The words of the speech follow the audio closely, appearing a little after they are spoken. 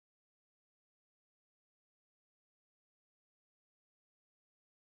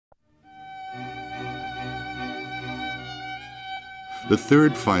The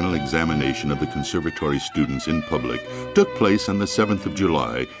third final examination of the conservatory students in public took place on the 7th of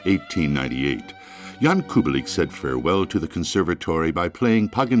July, 1898. Jan Kubelík said farewell to the conservatory by playing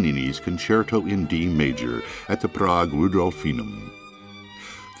Paganini's Concerto in D major at the Prague Rudolfinum.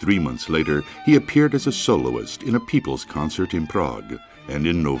 3 months later, he appeared as a soloist in a people's concert in Prague, and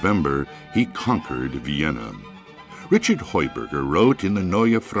in November, he conquered Vienna. Richard Heuberger wrote in the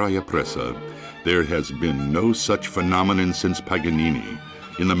Neue Freie Presse, "There has been no such phenomenon since Paganini.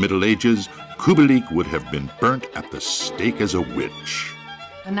 In the Middle Ages, Kubelík would have been burnt at the stake as a witch."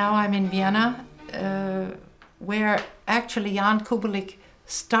 And now I'm in Vienna, where actually Jan Kubelík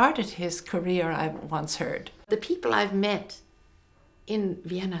started his career, I once heard. The people I've met in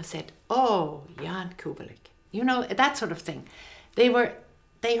Vienna said, "Oh, Jan Kubelík," you know, that sort of thing. They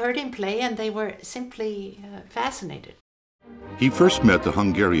heard him play and they were simply fascinated. He first met the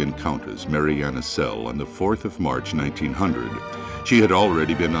Hungarian Countess Mariana Szell on the 4th of March, 1900. She had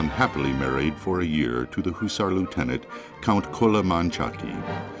already been unhappily married for a year to the Hussar lieutenant Count Kola Mancsaki.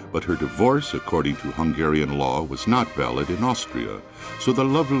 But her divorce, according to Hungarian law, was not valid in Austria, so the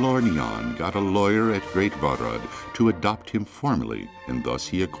lovelorn Jan got a lawyer at Great Varad to adopt him formally, and thus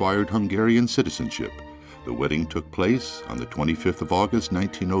he acquired Hungarian citizenship. The wedding took place on the 25th of August,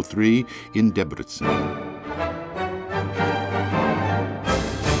 1903, in Debrecen.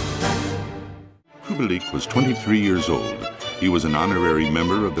 Kubelík was 23 years old. He was an honorary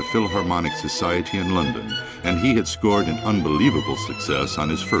member of the Philharmonic Society in London, and he had scored an unbelievable success on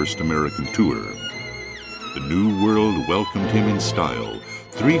his first American tour. The New World welcomed him in style.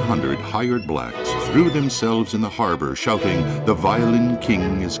 300 hired blacks threw themselves in the harbor shouting, "The Violin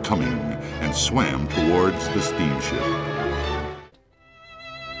King is coming," and swam towards the steamship.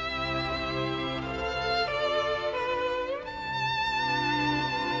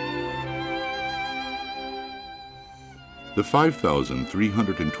 The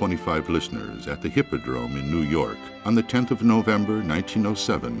 5,325 listeners at the Hippodrome in New York on the 10th of November,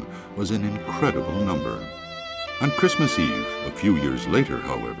 1907 was an incredible number. On Christmas Eve, a few years later,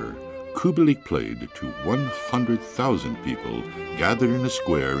 however, Kubelík played to 100,000 people gathered in a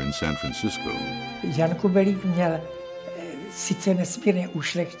square in San Francisco. Jan Kubelík měl sice nesmírně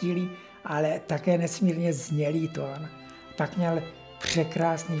ušlechtilý, ale také nesmírně znělý tón. Pak měl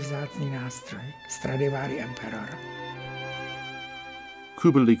překrásný vzácný nástroj, Stradivari Emperor.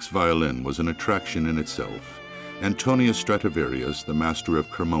 Kubelík's violin was an attraction in itself. Antonius Stradivarius, the master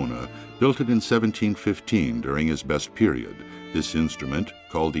of Cremona, built it in 1715 during his best period. This instrument,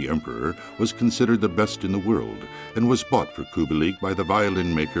 called the Emperor, was considered the best in the world and was bought for Kubelík by the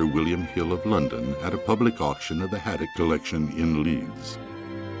violin maker William Hill of London at a public auction of the Haddock collection in Leeds.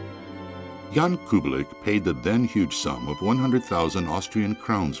 Jan Kubelík paid the then huge sum of 100,000 Austrian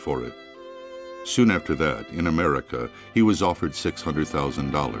crowns for it. Soon after that, in America, he was offered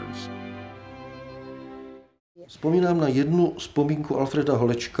 $600,000. Vzpomínám na jednu vzpomínku Alfreda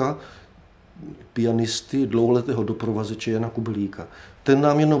Holečka, pianisty, dlouholetého doprovazeče Jana Kubelíka. Ten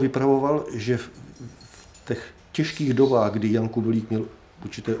nám jenom vypravoval, že v těch těžkých dobách, kdy Jan Kubelík měl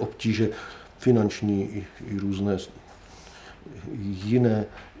určité obtíže finanční i různé jiné,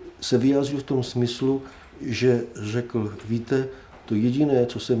 se vyjádřil v tom smyslu, že řekl, víte, to jediné,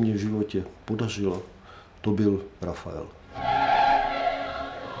 co se mně v životě podařilo, to byl Rafael.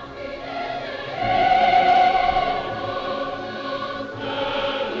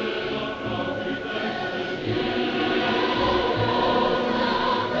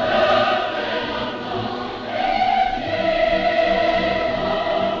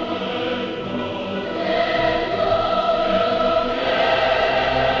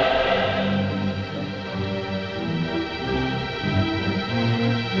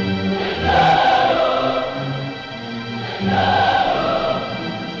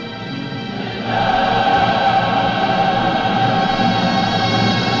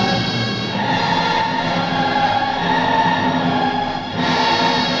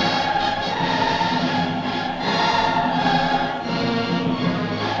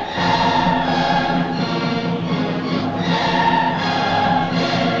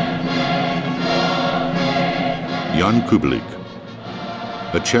 Jan Kubelík,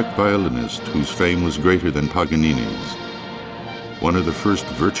 a Czech violinist whose fame was greater than Paganini's. One of the first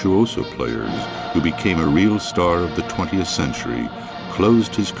virtuoso players who became a real star of the 20th century,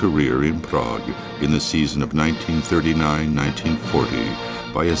 closed his career in Prague in the season of 1939-1940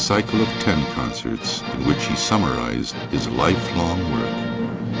 by a cycle of 10 concerts in which he summarized his lifelong work.